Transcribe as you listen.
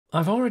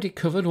I've already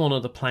covered one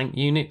of the Planck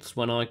units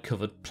when I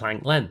covered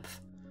Planck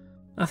length.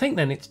 I think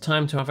then it's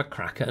time to have a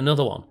crack at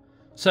another one.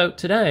 So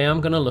today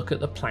I'm going to look at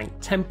the Planck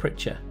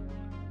temperature,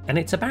 and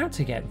it's about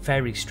to get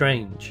very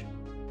strange.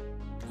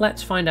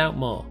 Let's find out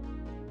more.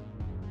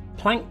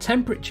 Planck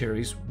temperature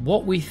is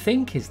what we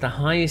think is the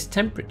highest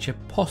temperature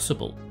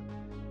possible.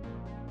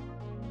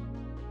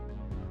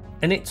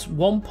 And it's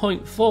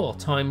 1.4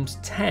 times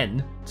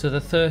 10 to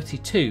the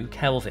 32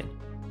 Kelvin.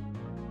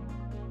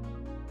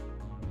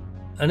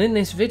 And in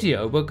this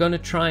video we're going to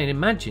try and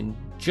imagine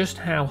just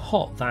how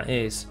hot that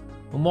is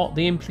and what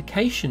the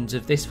implications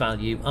of this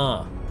value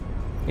are.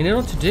 In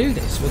order to do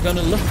this, we're going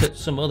to look at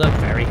some other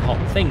very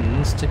hot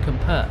things to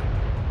compare.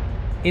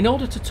 In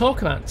order to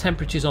talk about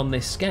temperatures on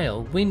this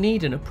scale, we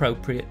need an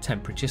appropriate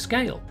temperature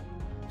scale.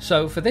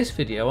 So for this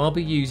video I'll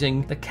be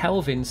using the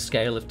Kelvin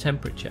scale of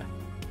temperature.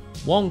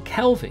 1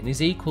 Kelvin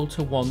is equal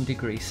to 1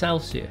 degree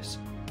Celsius,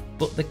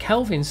 but the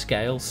Kelvin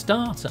scale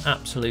starts at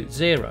absolute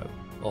zero,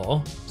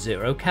 or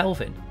 0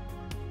 Kelvin.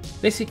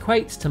 This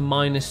equates to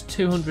minus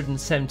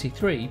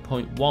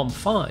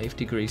 273.15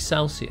 degrees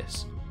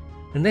Celsius,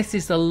 and this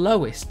is the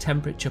lowest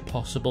temperature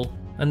possible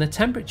and the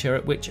temperature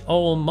at which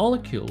all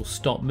molecules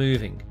stop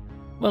moving.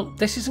 Well,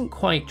 this isn't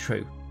quite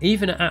true.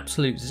 Even at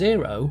absolute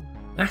zero,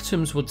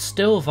 atoms would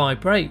still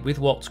vibrate with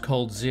what's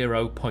called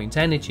 0-point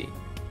energy.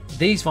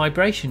 These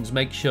vibrations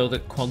make sure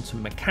that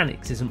quantum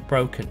mechanics isn't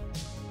broken,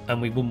 and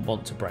we wouldn't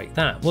want to break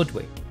that, would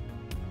we?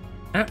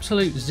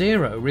 Absolute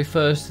zero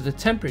refers to the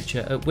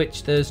temperature at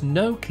which there's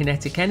no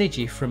kinetic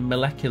energy from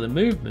molecular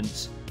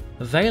movements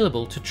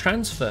available to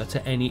transfer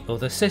to any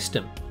other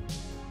system.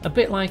 A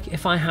bit like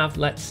if I have,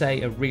 let's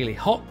say, a really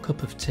hot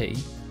cup of tea,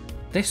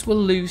 this will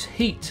lose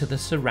heat to the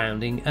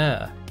surrounding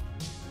air.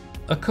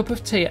 A cup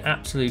of tea at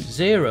absolute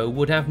zero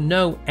would have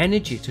no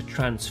energy to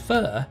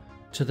transfer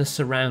to the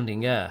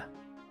surrounding air.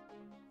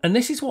 And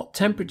this is what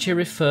temperature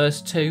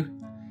refers to.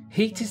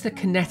 Heat is the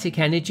kinetic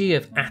energy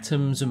of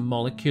atoms and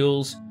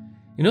molecules.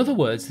 In other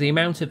words, the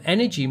amount of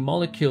energy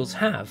molecules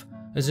have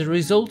as a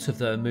result of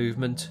their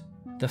movement.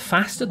 The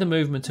faster the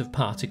movement of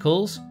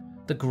particles,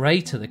 the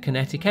greater the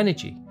kinetic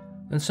energy,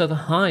 and so the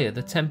higher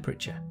the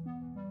temperature.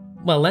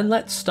 Well then,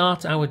 let's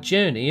start our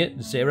journey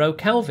at 0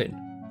 Kelvin.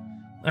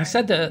 I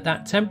said that at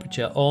that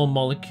temperature all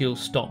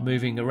molecules stop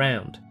moving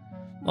around.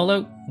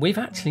 Although we've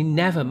actually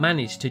never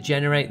managed to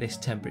generate this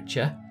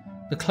temperature,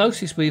 the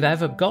closest we've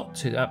ever got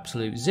to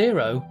absolute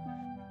zero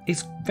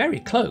is very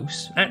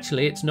close.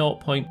 Actually, it's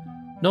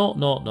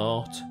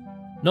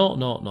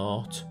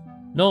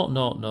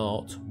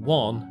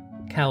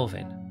 0.00000000001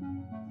 Kelvin.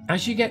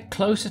 As you get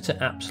closer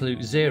to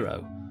absolute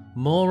zero,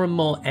 more and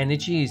more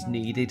energy is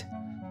needed,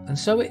 and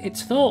so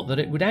it's thought that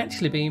it would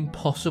actually be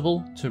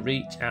impossible to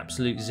reach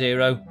absolute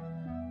zero.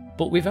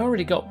 But we've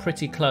already got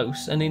pretty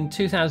close, and in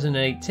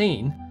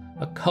 2018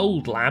 a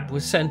cold lab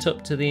was sent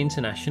up to the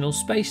International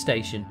Space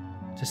Station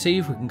to see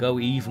if we can go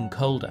even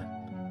colder.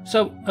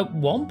 So at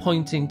one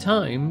point in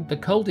time, the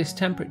coldest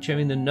temperature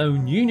in the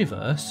known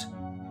universe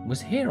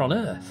was here on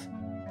Earth.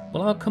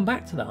 Well, I'll come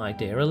back to that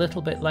idea a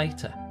little bit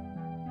later.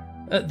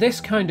 At this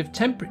kind of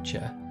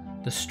temperature,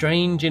 the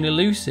strange and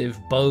elusive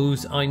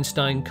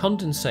Bose-Einstein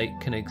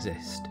Condensate can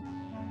exist.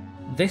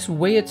 This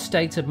weird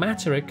state of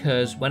matter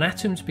occurs when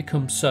atoms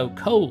become so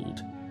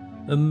cold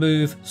and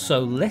move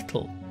so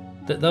little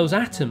that those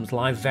atoms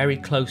lie very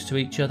close to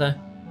each other.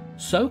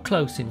 So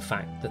close, in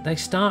fact, that they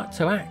start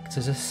to act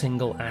as a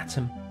single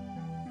atom.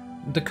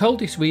 The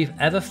coldest we've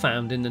ever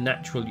found in the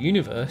natural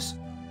universe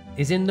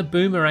is in the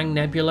Boomerang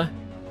Nebula.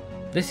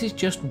 This is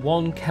just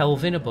 1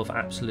 Kelvin above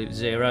absolute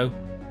zero.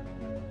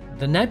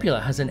 The nebula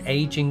has an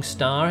aging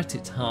star at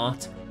its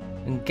heart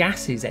and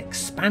gases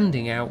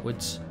expanding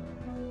outwards.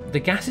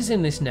 The gases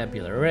in this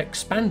nebula are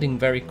expanding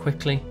very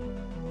quickly,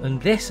 and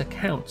this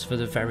accounts for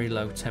the very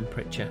low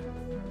temperature.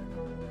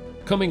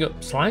 Coming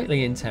up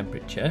slightly in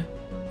temperature,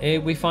 here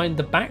we find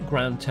the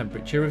background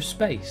temperature of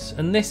space,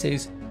 and this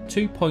is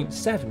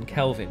 2.7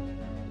 Kelvin.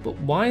 But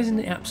why isn't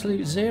it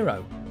absolute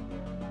zero?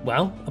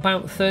 Well,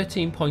 about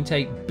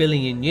 13.8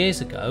 billion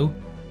years ago,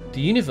 the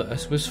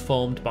universe was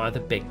formed by the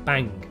Big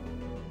Bang,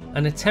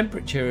 and a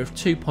temperature of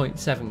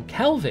 2.7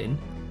 Kelvin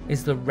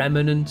is the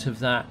remnant of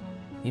that.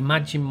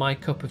 Imagine my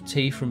cup of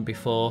tea from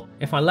before.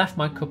 If I left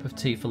my cup of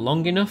tea for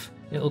long enough,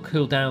 it'll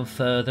cool down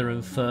further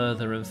and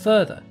further and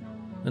further.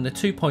 And the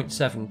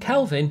 2.7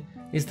 Kelvin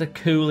is the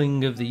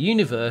cooling of the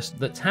universe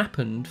that's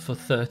happened for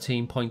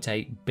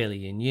 13.8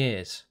 billion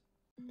years.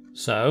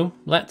 So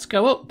let's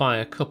go up by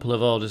a couple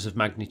of orders of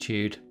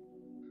magnitude.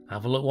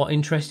 Have a look what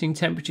interesting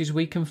temperatures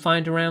we can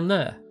find around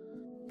there.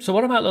 So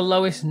what about the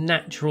lowest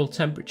natural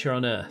temperature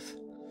on Earth?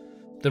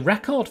 The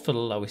record for the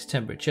lowest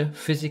temperature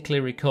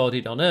physically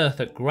recorded on Earth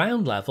at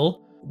ground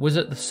level was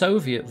at the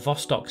Soviet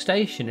Vostok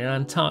station in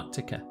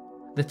Antarctica.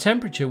 The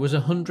temperature was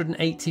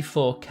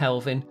 184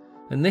 Kelvin,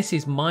 and this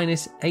is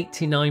minus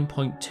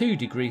 89.2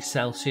 degrees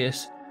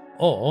Celsius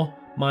or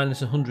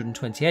minus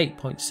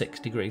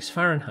 128.6 degrees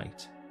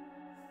Fahrenheit.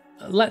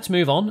 Let's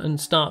move on and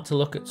start to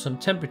look at some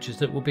temperatures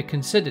that will be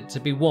considered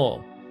to be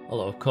warm,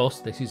 although of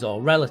course this is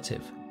all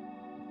relative.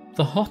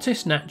 The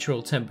hottest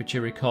natural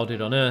temperature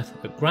recorded on Earth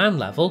at ground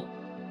level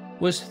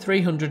was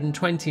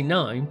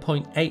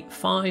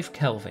 329.85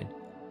 Kelvin.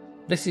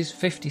 This is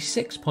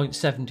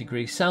 56.7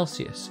 degrees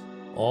Celsius,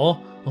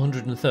 or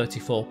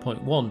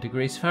 134.1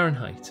 degrees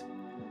Fahrenheit.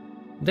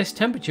 This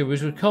temperature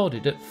was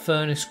recorded at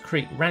Furnace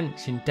Creek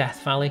Ranch in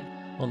Death Valley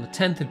on the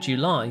 10th of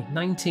July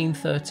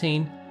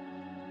 1913.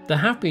 There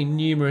have been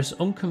numerous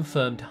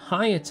unconfirmed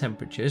higher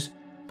temperatures,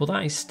 but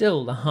that is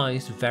still the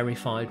highest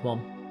verified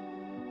one.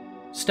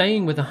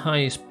 Staying with the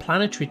highest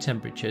planetary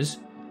temperatures,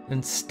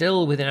 and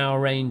still within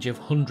our range of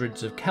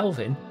hundreds of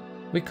Kelvin,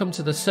 we come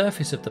to the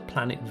surface of the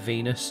planet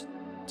Venus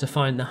to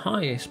find the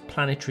highest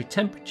planetary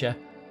temperature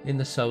in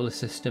the solar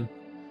system,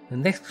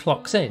 and this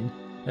clocks in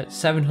at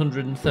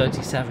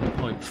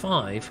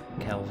 737.5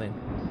 Kelvin,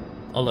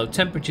 although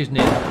temperatures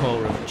near the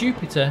core of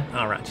Jupiter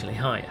are actually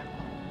higher.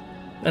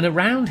 And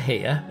around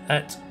here,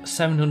 at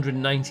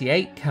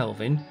 798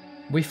 Kelvin,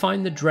 we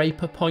find the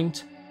Draper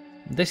Point.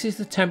 This is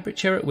the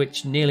temperature at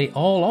which nearly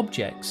all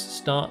objects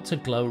start to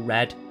glow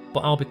red, but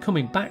I'll be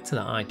coming back to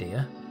that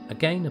idea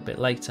again a bit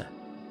later.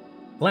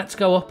 Let's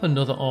go up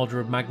another order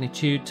of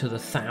magnitude to the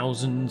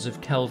thousands of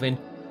Kelvin.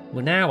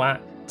 We're now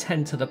at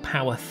 10 to the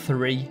power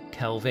 3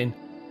 Kelvin,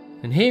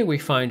 and here we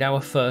find our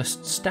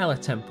first stellar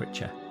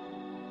temperature.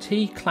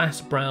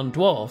 T-class brown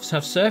dwarfs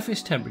have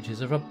surface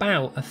temperatures of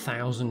about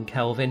 1000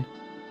 Kelvin.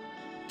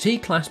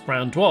 T-class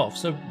brown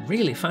dwarfs are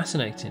really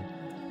fascinating,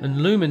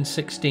 and Lumen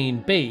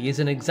 16b is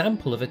an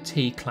example of a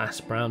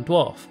T-class brown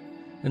dwarf,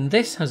 and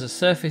this has a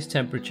surface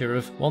temperature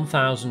of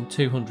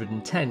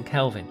 1210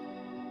 Kelvin.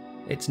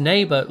 Its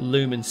neighbour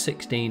Lumen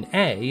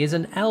 16a is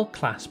an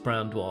L-class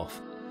brown dwarf,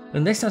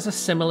 and this has a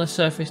similar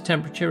surface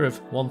temperature of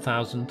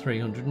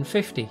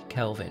 1350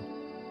 Kelvin.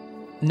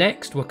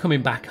 Next, we're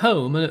coming back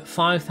home, and at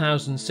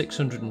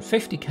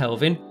 5650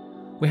 Kelvin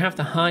we have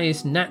the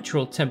highest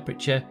natural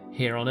temperature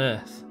here on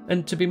Earth.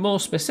 And to be more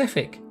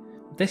specific,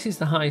 this is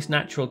the highest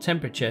natural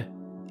temperature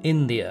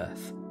in the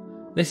Earth.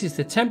 This is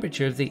the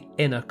temperature of the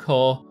inner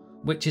core,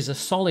 which is a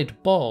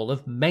solid ball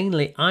of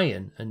mainly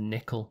iron and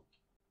nickel.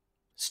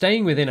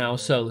 Staying within our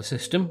solar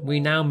system, we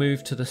now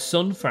move to the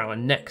Sun for our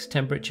next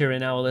temperature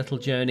in our little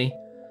journey.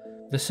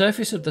 The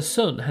surface of the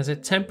Sun has a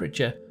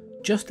temperature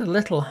just a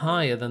little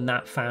higher than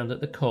that found at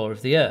the core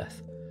of the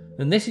Earth,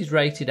 and this is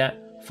rated at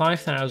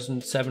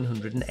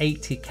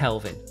 5780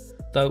 Kelvin,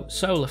 though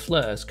solar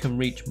flares can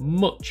reach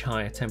much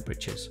higher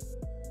temperatures.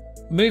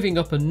 Moving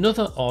up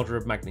another order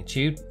of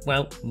magnitude,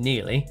 well,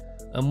 nearly,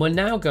 and we're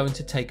now going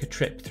to take a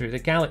trip through the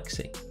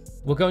galaxy.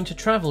 We're going to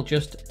travel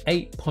just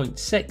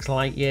 8.6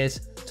 light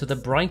years to the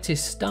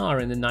brightest star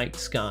in the night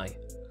sky,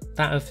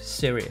 that of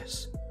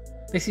Sirius.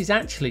 This is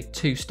actually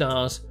 2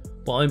 stars,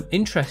 but I'm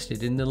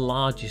interested in the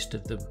largest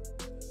of them,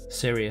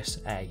 Sirius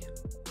A.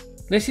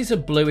 This is a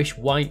bluish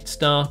white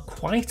star,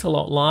 quite a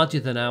lot larger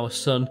than our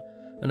Sun,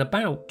 and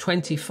about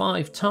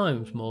 25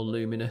 times more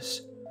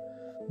luminous.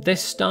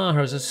 This star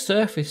has a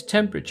surface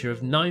temperature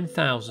of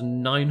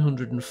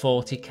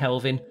 9940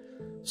 Kelvin,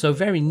 so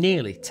very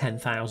nearly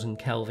 10,000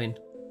 Kelvin.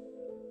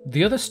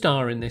 The other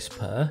star in this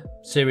pair,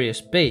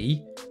 Sirius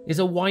B, is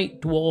a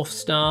white dwarf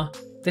star.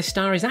 This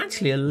star is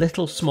actually a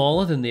little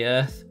smaller than the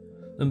Earth,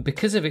 and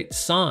because of its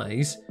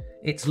size,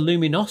 its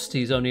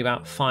luminosity is only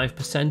about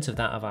 5% of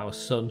that of our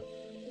Sun.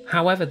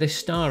 However, this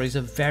star is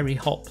a very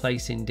hot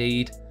place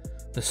indeed.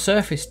 The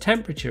surface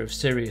temperature of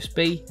Sirius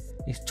B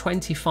is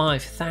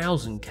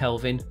 25,000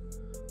 Kelvin,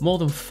 more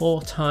than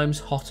 4 times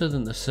hotter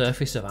than the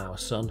surface of our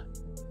Sun.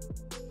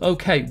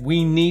 Okay,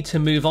 we need to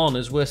move on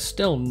as we're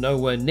still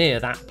nowhere near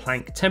that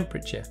Planck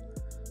temperature.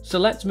 So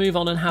let's move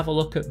on and have a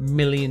look at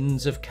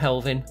millions of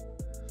Kelvin.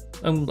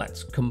 And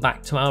let's come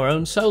back to our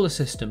own solar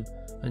system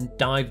and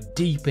dive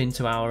deep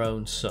into our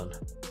own Sun.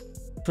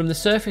 From the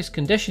surface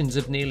conditions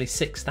of nearly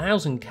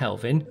 6000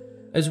 Kelvin,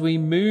 as we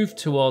move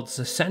towards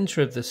the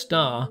centre of the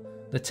star,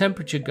 the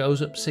temperature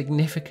goes up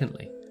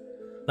significantly.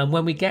 And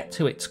when we get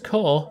to its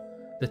core,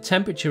 the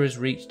temperature has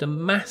reached a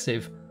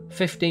massive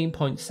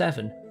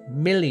 15.7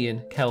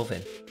 million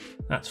Kelvin.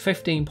 That's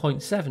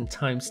 15.7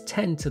 times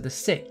 10 to the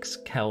 6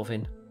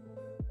 Kelvin.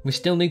 We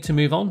still need to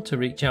move on to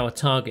reach our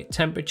target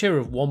temperature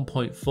of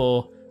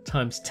 1.4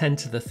 times 10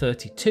 to the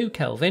 32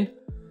 Kelvin.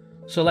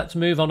 So let's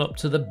move on up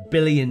to the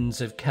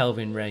billions of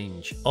Kelvin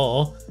range,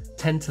 or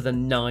 10 to the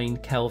 9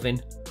 Kelvin,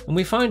 and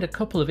we find a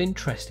couple of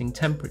interesting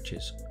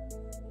temperatures.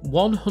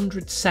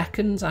 100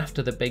 seconds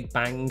after the Big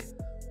Bang,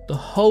 the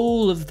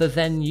whole of the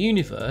then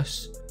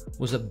universe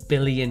was 1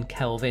 billion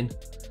Kelvin.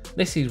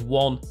 This is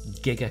 1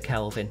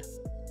 gigakelvin.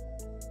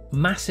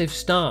 Massive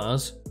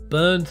stars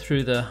burn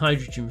through the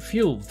hydrogen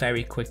fuel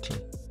very quickly.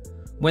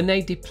 When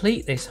they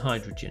deplete this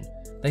hydrogen,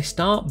 they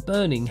start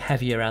burning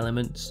heavier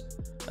elements,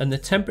 and the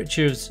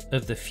temperatures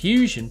of the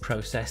fusion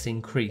process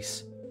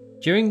increase.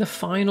 During the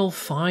final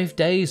 5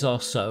 days or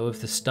so of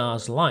the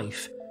star's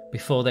life,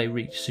 before they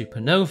reach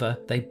supernova,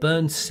 they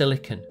burn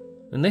silicon,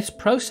 and this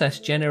process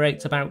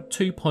generates about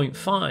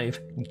 2.5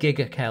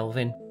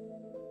 gigakelvin.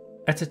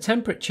 At a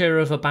temperature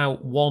of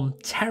about 1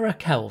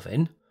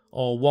 terakelvin,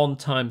 or 1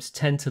 times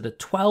 10 to the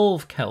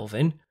 12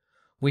 Kelvin,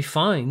 we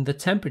find the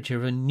temperature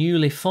of a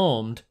newly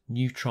formed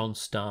neutron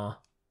star.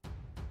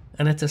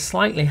 And at a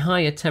slightly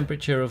higher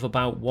temperature of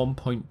about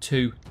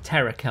 1.2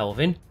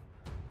 terakelvin,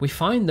 we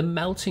find the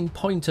melting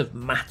point of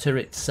matter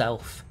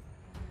itself.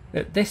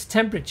 At this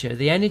temperature,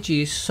 the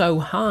energy is so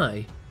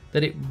high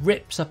that it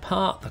rips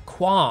apart the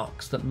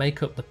quarks that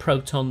make up the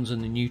protons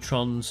and the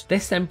neutrons.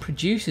 This then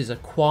produces a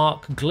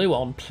quark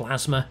gluon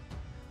plasma,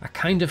 a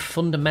kind of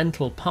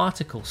fundamental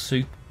particle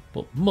soup,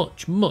 but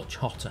much, much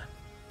hotter.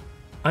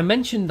 I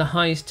mentioned the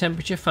highest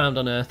temperature found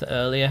on Earth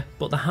earlier,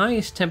 but the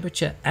highest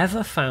temperature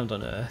ever found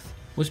on Earth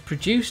was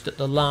produced at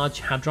the Large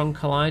Hadron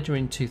Collider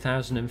in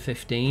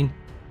 2015,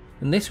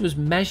 and this was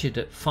measured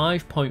at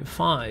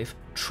 5.5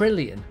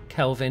 trillion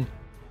Kelvin,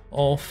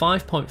 or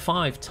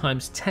 5.5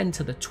 times 10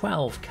 to the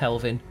 12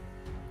 Kelvin.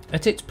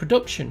 At its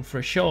production for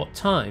a short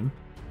time,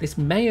 this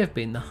may have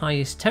been the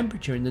highest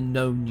temperature in the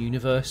known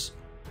universe,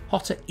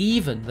 hotter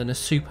even than a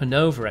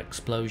supernova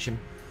explosion.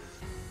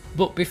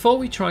 But before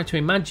we try to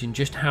imagine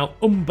just how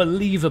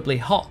unbelievably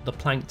hot the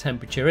Planck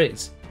temperature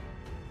is,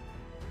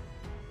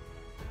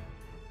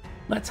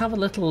 let's have a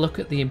little look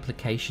at the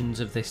implications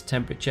of this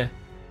temperature.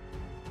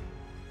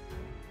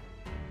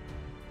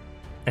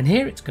 And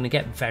here it's going to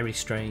get very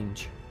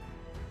strange.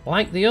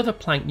 Like the other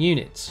Planck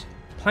units,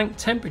 Planck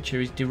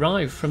temperature is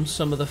derived from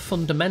some of the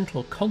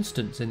fundamental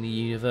constants in the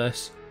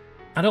universe.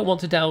 I don't want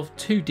to delve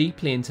too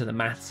deeply into the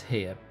maths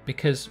here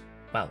because,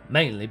 well,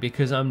 mainly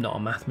because I'm not a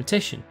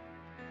mathematician.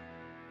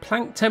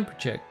 Planck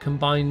temperature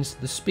combines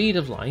the speed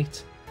of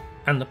light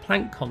and the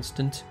Planck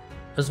constant,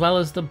 as well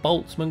as the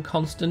Boltzmann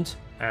constant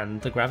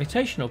and the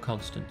gravitational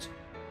constant.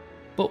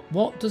 But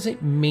what does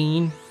it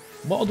mean?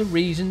 What are the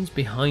reasons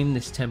behind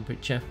this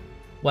temperature?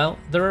 Well,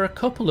 there are a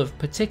couple of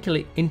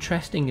particularly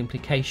interesting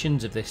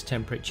implications of this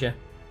temperature.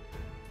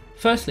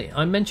 Firstly,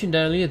 I mentioned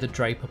earlier the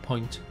Draper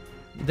Point.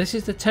 This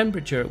is the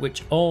temperature at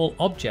which all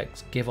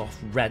objects give off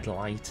red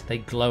light. They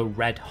glow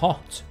red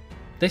hot.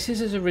 This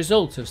is as a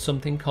result of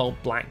something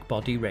called black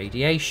body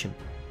radiation.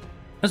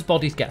 As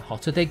bodies get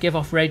hotter, they give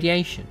off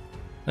radiation,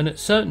 and at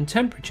certain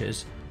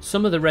temperatures,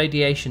 some of the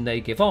radiation they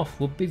give off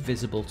would be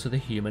visible to the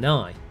human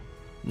eye.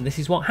 And this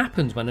is what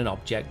happens when an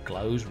object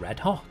glows red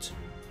hot.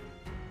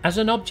 As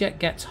an object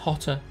gets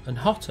hotter and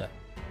hotter,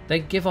 they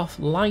give off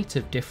light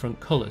of different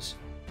colours.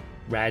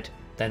 Red,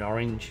 then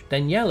orange,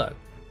 then yellow.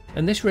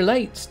 And this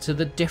relates to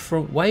the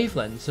different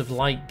wavelengths of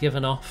light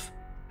given off.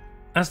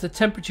 As the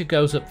temperature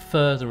goes up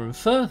further and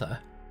further,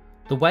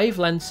 the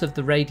wavelengths of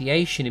the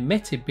radiation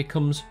emitted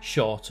becomes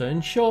shorter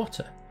and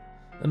shorter.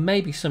 And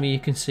maybe some of you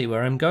can see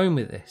where I'm going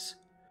with this.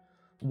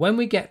 When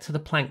we get to the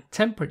Planck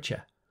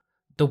temperature,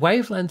 the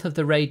wavelength of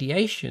the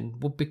radiation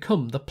will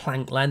become the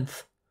Planck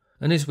length.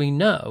 And as we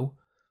know,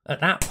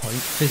 at that point,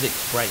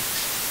 physics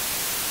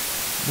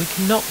breaks. We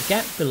cannot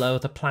get below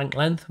the Planck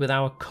length with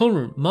our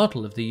current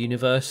model of the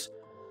universe,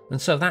 and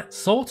so that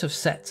sort of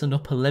sets an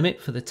upper limit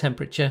for the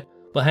temperature.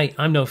 But hey,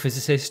 I'm no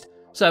physicist,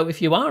 so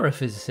if you are a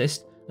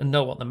physicist and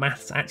know what the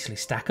maths actually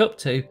stack up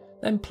to,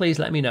 then please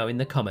let me know in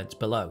the comments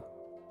below.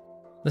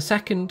 The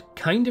second,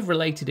 kind of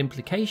related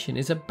implication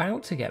is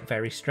about to get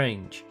very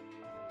strange.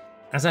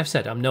 As I've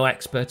said, I'm no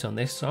expert on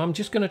this, so I'm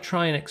just going to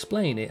try and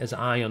explain it as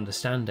I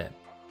understand it.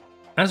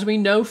 As we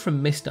know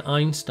from Mr.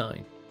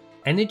 Einstein,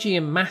 energy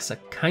and mass are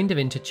kind of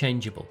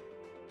interchangeable.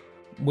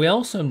 We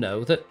also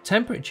know that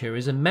temperature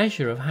is a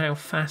measure of how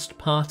fast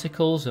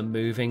particles are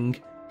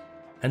moving,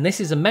 and this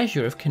is a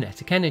measure of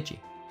kinetic energy.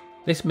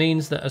 This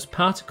means that as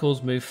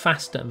particles move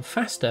faster and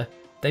faster,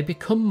 they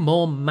become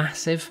more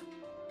massive.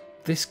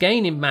 This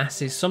gain in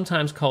mass is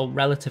sometimes called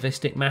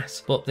relativistic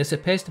mass, but this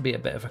appears to be a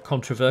bit of a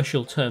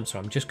controversial term, so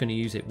I'm just going to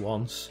use it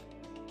once.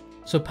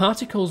 So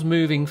particles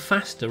moving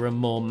faster are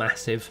more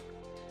massive.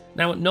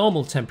 Now at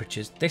normal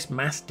temperatures, this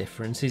mass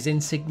difference is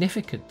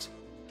insignificant.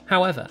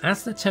 However,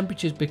 as the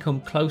temperatures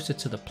become closer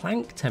to the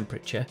Planck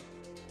temperature,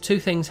 two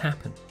things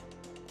happen.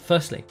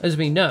 Firstly, as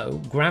we know,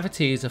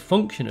 gravity is a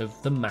function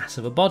of the mass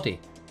of a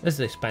body, as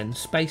this bends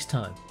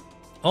space-time.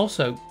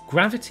 Also,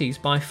 gravity is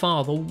by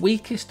far the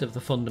weakest of the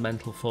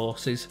fundamental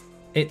forces.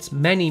 It's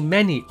many,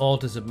 many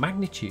orders of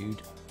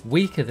magnitude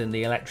weaker than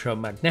the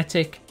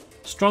electromagnetic,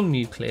 strong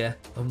nuclear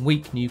and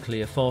weak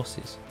nuclear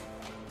forces.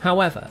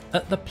 However,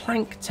 at the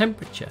Planck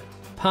temperature,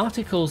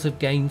 particles have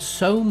gained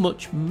so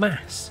much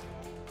mass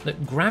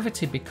that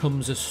gravity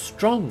becomes as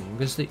strong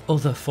as the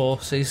other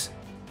forces.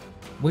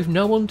 We've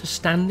no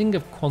understanding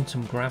of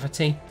quantum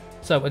gravity,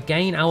 so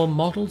again our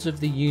models of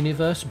the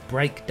universe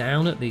break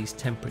down at these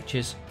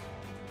temperatures.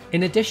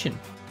 In addition,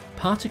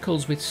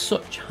 particles with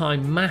such high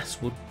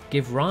mass would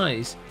give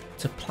rise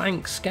to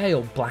Planck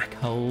scale black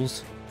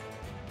holes.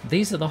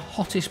 These are the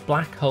hottest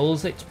black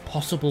holes it's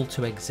possible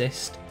to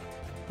exist,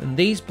 and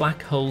these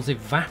black holes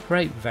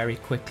evaporate very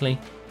quickly,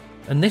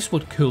 and this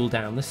would cool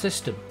down the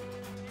system.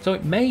 So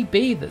it may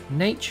be that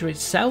nature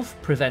itself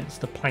prevents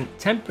the Planck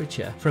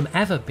temperature from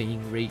ever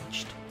being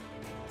reached.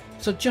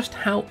 So just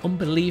how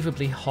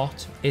unbelievably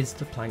hot is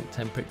the Planck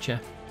temperature?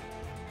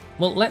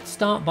 Well, let's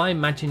start by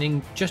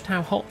imagining just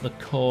how hot the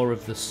core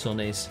of the Sun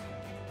is.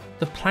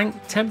 The Planck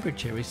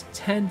temperature is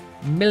 10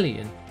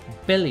 million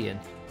billion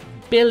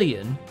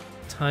billion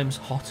times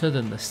hotter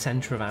than the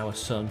centre of our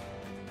sun.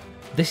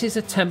 This is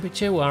a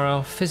temperature where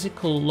our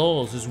physical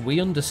laws as we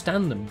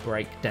understand them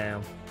break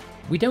down.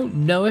 We don't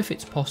know if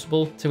it's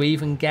possible to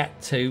even get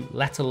to,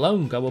 let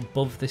alone go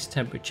above this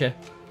temperature,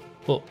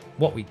 but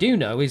what we do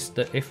know is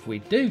that if we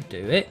do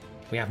it,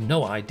 we have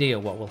no idea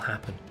what will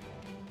happen.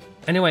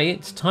 Anyway,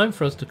 it's time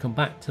for us to come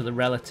back to the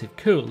relative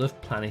cool of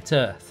planet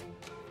Earth.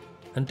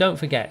 And don't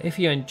forget, if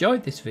you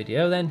enjoyed this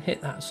video, then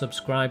hit that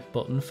subscribe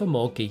button for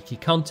more geeky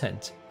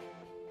content.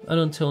 And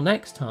until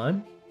next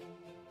time,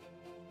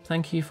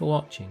 thank you for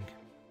watching.